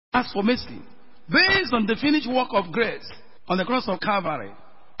Ask for mercy. Based on the finished work of grace on the cross of Calvary.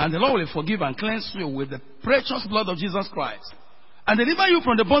 And the Lord will forgive and cleanse you with the precious blood of Jesus Christ. And deliver you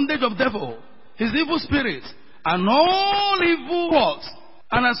from the bondage of devil, his evil spirits, and all evil works.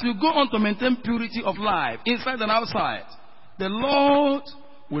 And as you go on to maintain purity of life, inside and outside, the Lord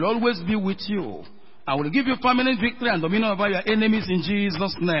will always be with you. And will give you permanent victory and dominion over your enemies in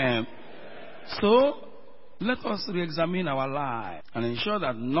Jesus' name. So, let us re-examine our life and ensure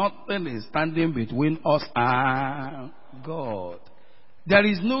that nothing is standing between us and God. There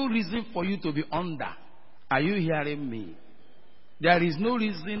is no reason for you to be under. Are you hearing me? There is no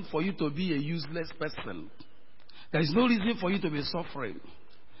reason for you to be a useless person. There is no reason for you to be suffering.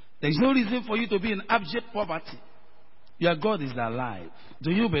 There is no reason for you to be in abject poverty. Your God is alive. Do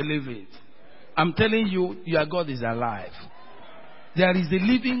you believe it? I'm telling you, your God is alive. There is a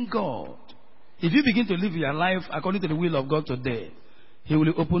living God. If you begin to live your life according to the will of God today, He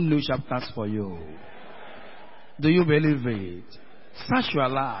will open new chapters for you. Do you believe it? Search your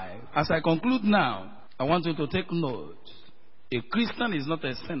life. As I conclude now, I want you to take note. A Christian is not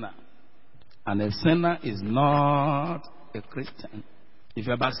a sinner. And a sinner is not a Christian. If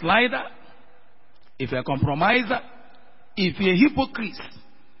you're a backslider, if you're a compromiser, if you're a hypocrite,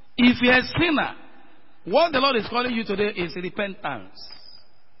 if you're a sinner, what the Lord is calling you today is repentance.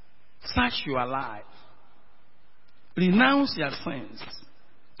 Search your life. Renounce your sins.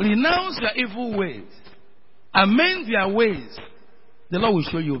 Renounce your evil ways. Amend your ways. The Lord will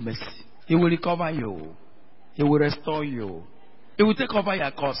show you mercy. He will recover you. He will restore you. He will take over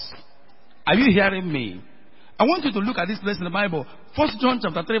your cause. Are you hearing me? I want you to look at this place in the Bible. 1 John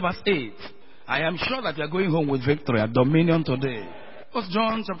chapter 3 verse 8. I am sure that you are going home with victory and dominion today. 1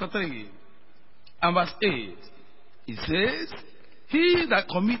 John chapter 3 and verse 8. It says, he that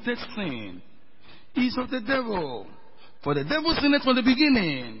committed sin is of the devil. For the devil sinned from the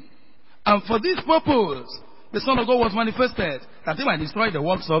beginning. And for this purpose, the Son of God was manifested, that he might destroy the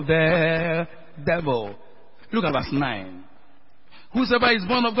works of the devil. Look at verse 9. Whosoever is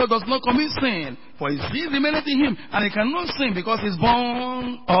born of God does not commit sin, for his seed remaineth in him, and he cannot sin because he is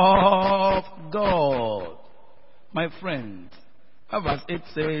born of God. My friend, verse 8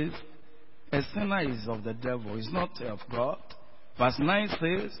 says, a sinner is of the devil, is not of God. Verse 9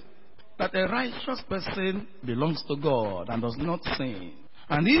 says that a righteous person belongs to God and does not sin.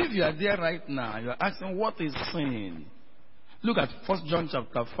 And if you are there right now, you are asking, what is sin? Look at 1 John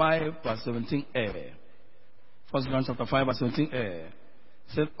chapter 5 verse 17a. 1 John chapter 5 verse 17a. It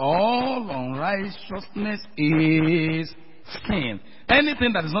said, all unrighteousness is sin.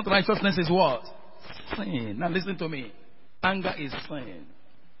 Anything that is not righteousness is what? Sin. Now listen to me. Anger is sin.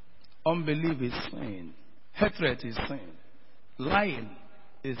 Unbelief is sin. Hatred is sin. Lying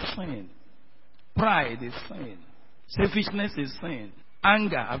is sin. Pride is sin. Selfishness is sin.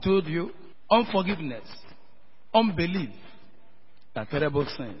 Anger, I told you. Unforgiveness. Unbelief. Are terrible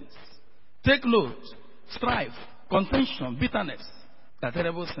sins. Take note. Strife, contention, bitterness. Are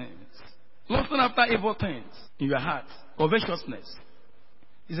terrible sins. Lusting after evil things in your heart. Covetousness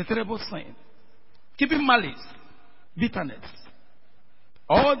is a terrible sin. Keeping malice. Bitterness.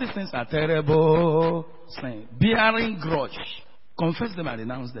 All these things are terrible sins. Bearing grudge. Confess them and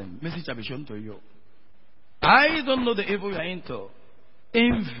renounce them. Message shall be shown to you. I don't know the evil you are into.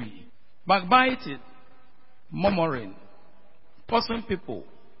 Envy, backbiting, murmuring, cursing people,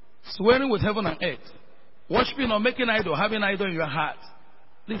 swearing with heaven and earth, worshiping or making idol, having idol in your heart.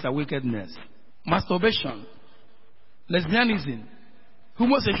 These are wickedness. Masturbation, lesbianism,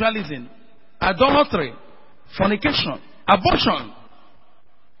 homosexualism, adultery, fornication, abortion,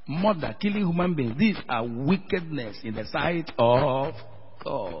 murder, killing human beings. These are wickedness in the sight of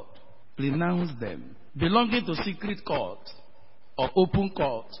God. Renounce them. Belonging to secret court or open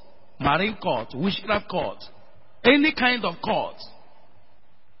court, marine court, witchcraft court, any kind of court,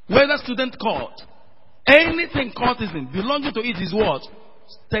 whether student court, anything courtesan, belonging to it is what?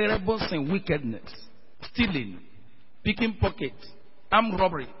 Terrible sin, wickedness, stealing, picking pockets, armed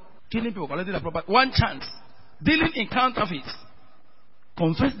robbery, killing people, collecting their property, one chance, dealing in counterfeits.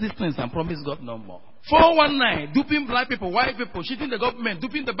 Confess these things and promise God no more. 419, duping black people, white people, cheating the government,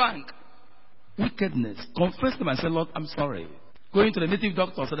 duping the bank. Wickedness. Confess them and say, Lord, I'm sorry. Going to the native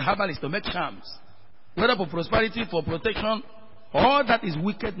doctors or the herbalists to make shams, whether for prosperity, for protection, all that is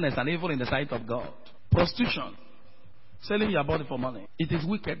wickedness and evil in the sight of God. Prostitution, selling your body for money, it is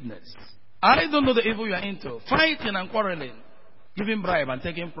wickedness. I don't know the evil you are into. Fighting and quarreling, giving bribe and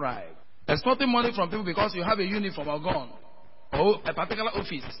taking bribe, extorting money from people because you have a uniform or gun or a particular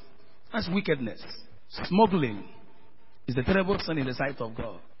office. That's wickedness. Smuggling is a terrible sin in the sight of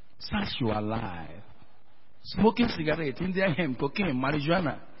God. Search your life. Smoking cigarette, Indian hemp, cocaine,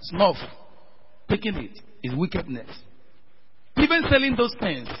 marijuana, snuff, taking it is wickedness. Even selling those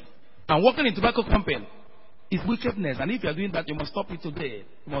things and working in tobacco company is wickedness. And if you are doing that, you must stop it today.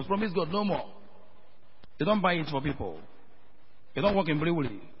 You must promise God no more. You don't buy it for people. You don't work in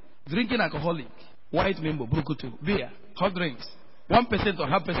brewery. Drinking alcoholic, white member, brukutu, beer, hot drinks, 1% or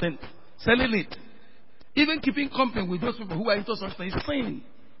 0.5%, selling it. Even keeping company with those people who are into such things is sin.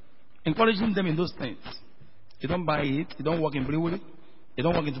 Encouraging them in those things. You don't buy it. You don't work in brewery. You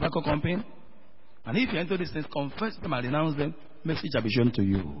don't work in tobacco company. And if you enter these things, confess them and renounce them. Message shall be shown to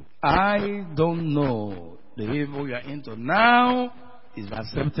you. I don't know the evil you are into. Now is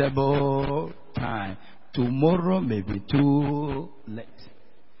acceptable time. Tomorrow may be too late.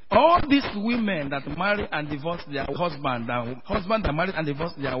 All these women that marry and divorce their husband, and husband that marry and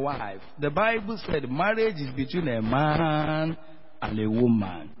divorce their wife, the Bible said marriage is between a man and a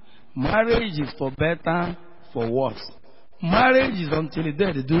woman. Marriage is for better, for worse. Marriage is until the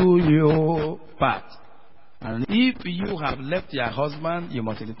day they do your part. And if you have left your husband, you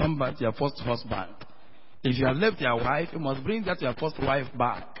must return back to your first husband. If you have left your wife, you must bring that your first wife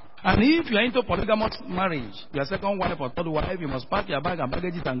back. And if you are into polygamous marriage, your second wife or third wife, you must pack your bag and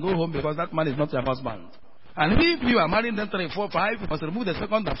baggage it and go home because that man is not your husband. And if you are married then 3, 4, 5, you must remove the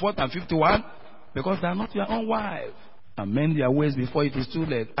second, the fourth, and 51 because they are not your own wife. Amend their ways before it is too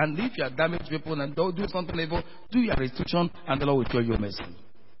late. And if you are damaged people and don't do something evil, do your restitution and the Lord will show you mercy.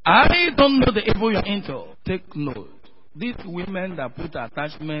 I don't know the evil you are into. Take note. These women that put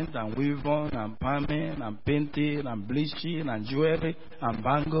attachment and weave on and palming and painting and bleaching and jewelry and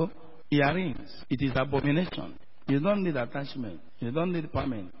bangle, earrings, it is abomination. You don't need attachment. You don't need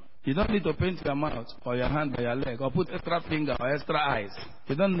palming. You don't need to paint your mouth or your hand or your leg or put extra finger or extra eyes.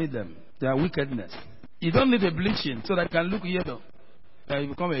 You don't need them. They are wickedness. You don't need a bleaching so that you can look yellow. You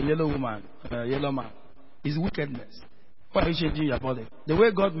become a yellow woman, a yellow man. It's wickedness. Why are you changing your body? The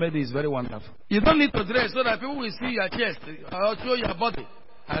way God made it is very wonderful. You don't need to dress so that people will see your chest or show your body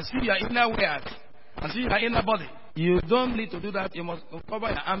and see your inner wears and see your inner body. You don't need to do that. You must cover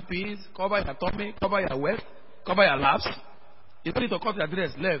your armpits, cover your tummy, cover your waist, cover your laps. You don't need to cut your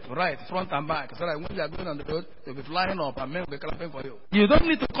dress left, right, front and back so that when you are going on the road, you'll be flying up and men will be clapping for you. You don't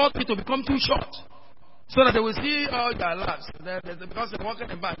need to cut it to become too short so that they will see all your laps. Because you're walking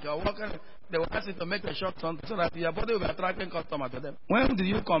in back, you're walking, they will ask you to make a short something so that your body will be attracting customers to them. When do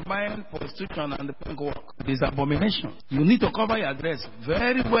you combine prostitution and the pink work? It is abomination. You need to cover your dress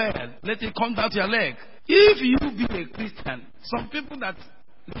very well. Let it come down to your leg. If you be a Christian, some people that,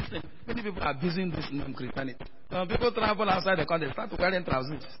 listen, many people are abusing this name Christianity. Some people travel outside the country, start wearing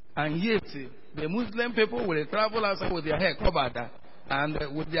trousers. And yet, the Muslim people will travel outside with their hair covered and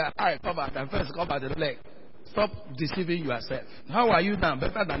with their eye covered and first cover the leg. Stop deceiving yourself. How are you now?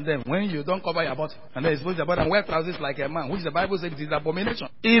 Better than them when you don't cover your body and then expose your body and wear trousers like a man, which the Bible says is abomination.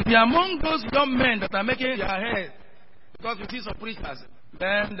 If you're among those young men that are making their hair, because you see some preachers,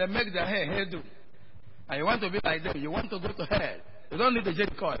 then they make their hairdo, and you want to be like them, you want to go to hell. You don't need the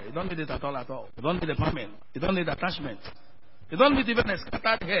jet coil. You don't need it at all. You don't need the permit. You don't need attachment. You don't need even a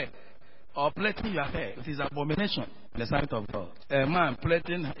scattered hair or plaiting your hair. It is abomination in the sight of God. A man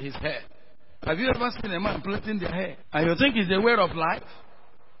plaiting his hair. Have you ever seen a man plaiting their hair? And you think it's the way of life?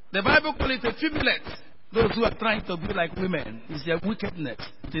 The Bible calls it a tribulate. Those who are trying to be like women. It's their wickedness.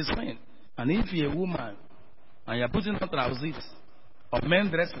 It is sin. And if you're a woman and you're putting on trousers or men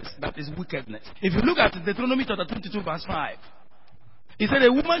dresses, that is wickedness. If you look at Deuteronomy chapter 22 verse 5, he said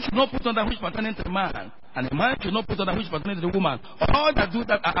a woman should not put on that which pertains to the man, and a man should not put on that which pertains to the woman. All that do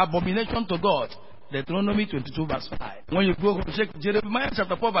that are abomination to God. Deuteronomy 22 verse 5. When you go to check Jeremiah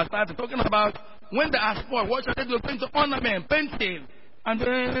chapter 4 verse 5, talking about when they are spoiled, what shall they do? Paint ornament, painting. And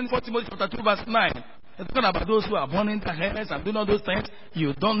then 4 Timothy chapter 2 verse 9. It's talking about those who are burning their hairs and doing all those things.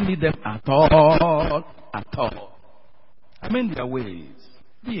 You don't need them at all. At all. I mean their ways.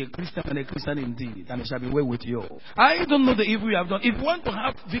 Be a Christian and a Christian indeed, and it shall be well with you. I don't know the evil you have done. If you want to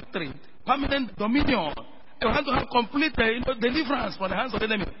have victory, permanent dominion, you want to have complete deliverance from the hands of the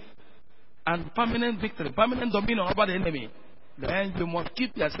enemy, and permanent victory, permanent dominion over the enemy, then you must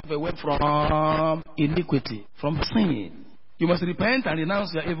keep yourself away from iniquity, from sin. You must repent and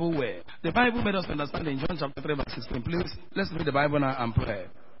renounce your evil way. The Bible made us understand in John chapter 3 verse 16. Please, let's read the Bible now and pray.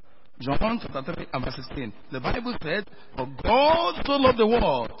 John chapter 3 and verse 16. The Bible said, for God so loved the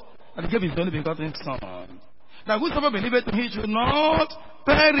world and gave his only begotten Son, that whosoever believeth in him should not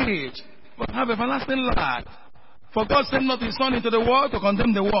perish, but have everlasting life. For God sent not his Son into the world to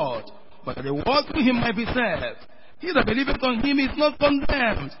condemn the world, but that the world through him might be saved. He that believeth on him is not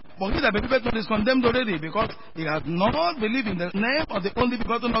condemned, but he that believeth not is condemned already, because he has not believed in the name of the only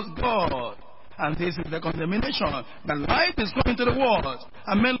begotten of God. And this is the condemnation. The light is coming to the world,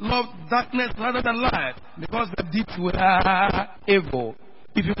 and men love darkness rather than light, because the deeds were evil.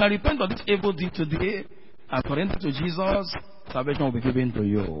 If you can repent of this evil deed today and surrender to Jesus, salvation will be given to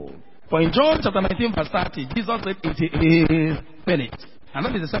you. For in John chapter 19 verse 30, Jesus said, it is finished. And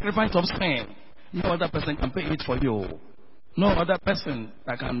that is the sacrifice of sin. No other person can pay it for you. No other person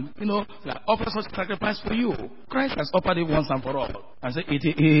that can, offer such sacrifice for you. Christ has offered it once and for all. And said, it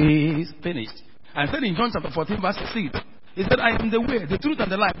is finished. And said in John chapter 14 verse 6, he said, I am the way, the truth,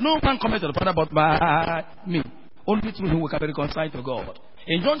 and the life. No man cometh to the Father but by me. Only through him we can be reconciled to God.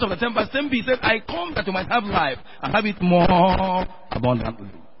 In John chapter 10 verse 10, he said, I come that you might have life and have it more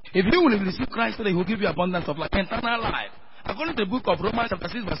abundantly. If you will receive Christ today, he will give you abundance of life, eternal life. According to the book of Romans chapter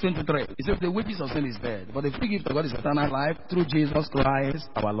 6 verse 23, it says the wages of sin is death, but the free gift of God is eternal life through Jesus Christ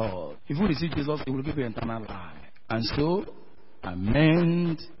our Lord. If you receive Jesus, he will give you eternal life. And so,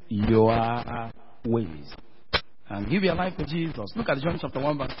 amend your ways and give your life to Jesus. Look at John chapter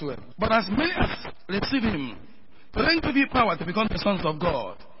 1 verse 12. But as many as receive him, to them give you power to become the sons of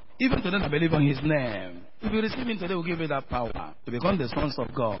God, even to them that believe on his name. If you receive him today, he will give you that power to become the sons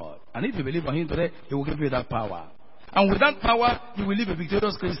of God. And if you believe on him today, he will give you that power. And with that power, you will live a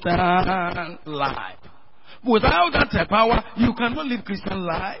victorious Christian life. Without that power, you cannot live Christian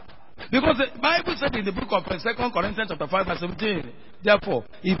life. Because the Bible said in the book of 2 Corinthians chapter 5 verse 17, therefore,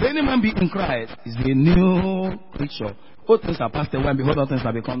 if any man be in Christ, is a new creature. All things are passed away, and behold, all things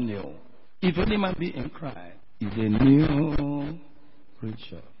have become new. If any man be in Christ, is a new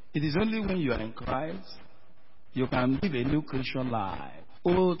creature. It is only when you are in Christ, you can live a new Christian life.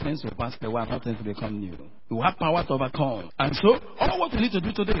 All things will pass away, and all things will become new. You have power to overcome. And so, all what we need to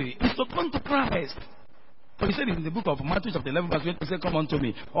do today is to come to Christ. For he said in the book of Matthew chapter 11 verse 20, he said, come unto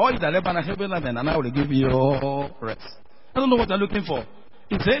me, all that labor and heavy laden, and I will give you rest. I don't know what you're looking for.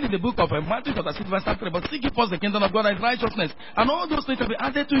 He said in the book of Matthew chapter 6 verse 3, but seek ye first the kingdom of God and his righteousness, and all those things will be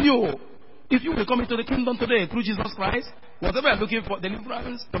added to you. If you will come into the kingdom today through Jesus Christ, whatever you're looking for,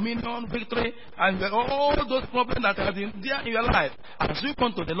 deliverance, dominion, victory, and all those problems that have been there in your life, as you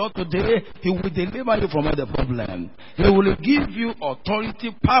come to the Lord today, he will deliver you from all the problem. He will give you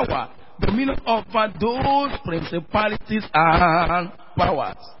authority, power, dominion over those principalities and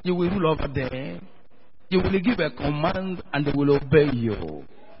powers. You will rule over them. You will give a command and they will obey you.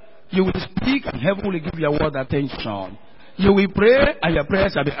 You will speak and heaven will give your word attention. You will pray and your prayer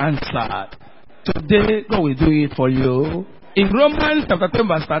shall be answered. Today, God will do it for you. In Romans chapter 10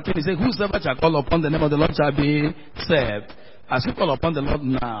 verse 13, he says, whosoever shall call upon the name of the Lord shall be saved. As you call upon the Lord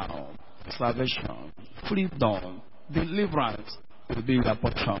now, salvation, freedom, deliverance will be your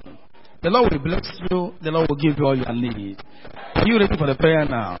portion. The Lord will bless you. The Lord will give you all your need. Are you ready for the prayer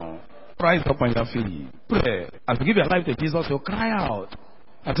now? Rise up on your feet. Pray. As you give your life to Jesus, you cry out.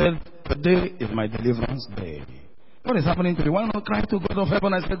 I said, today is my deliverance day. What is happening to you? Why not cry to God of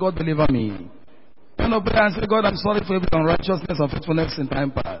heaven and say, God, deliver me? Why not pray and say, God, I'm sorry for every unrighteousness and faithfulness in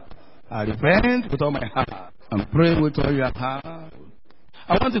time past. I repent with all my heart and pray with all your heart.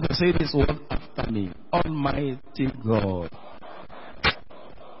 I want you to say this word after me. Almighty God,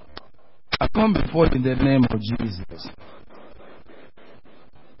 I come before you in the name of Jesus.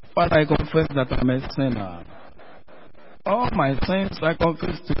 Father, I confess that I'm a sinner. All my sins I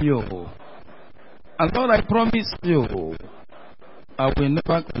confess to you. And Lord, I promise you, I will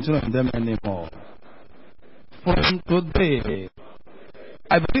never continue in them anymore. From today,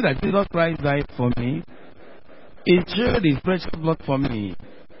 I believe that Jesus Christ died for me. He shed his precious blood for me.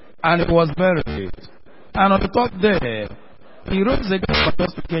 And he was buried. And on the third day, he rose again for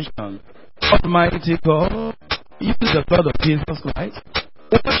justification. Almighty God, use the blood of Jesus Christ.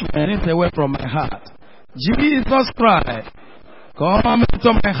 Wash my sins away from my heart. Jesus Christ, come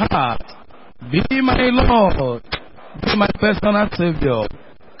into my heart. Be my Lord. Be my personal Savior.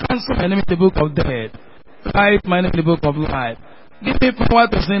 Cancel my name in the book of death. Write my name in the book of life. Give me power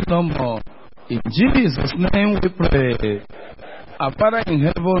to sin no more. In Jesus' name we pray. Our Father in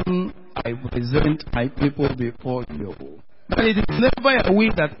heaven, I present my people before you. But it is never a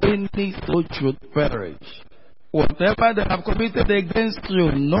will that any soul should perish. Whatever they have committed against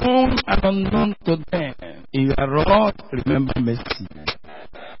you, known and unknown to them, in your wrath, remember mercy.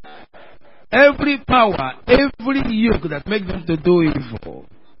 Every power, every yoke that makes them to do evil,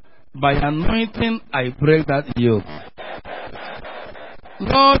 by anointing, I break that yoke.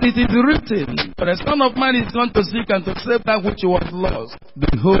 Lord, it is written, for the Son of Man is gone to seek and to save that which was lost.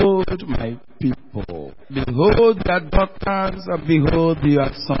 Behold my people. Behold your daughters and behold your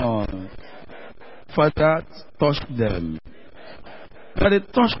sons. Father, touch them. Father,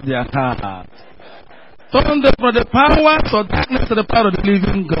 touch their heart. Turn them from the powers of darkness to the power of the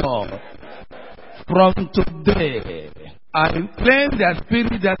living God. From today, I claim their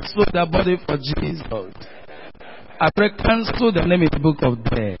spirit, their soul, their body for Jesus. I pray, cancel the name in the book of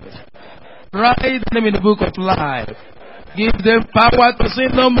death. Write the name in the book of life. Give them power to sin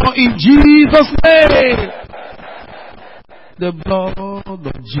no more in Jesus' name. The blood of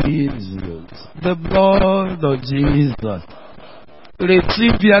Jesus. The blood of Jesus.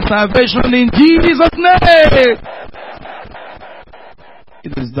 Receive your salvation in Jesus' name.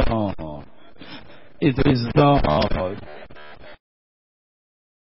 It is done. It is done.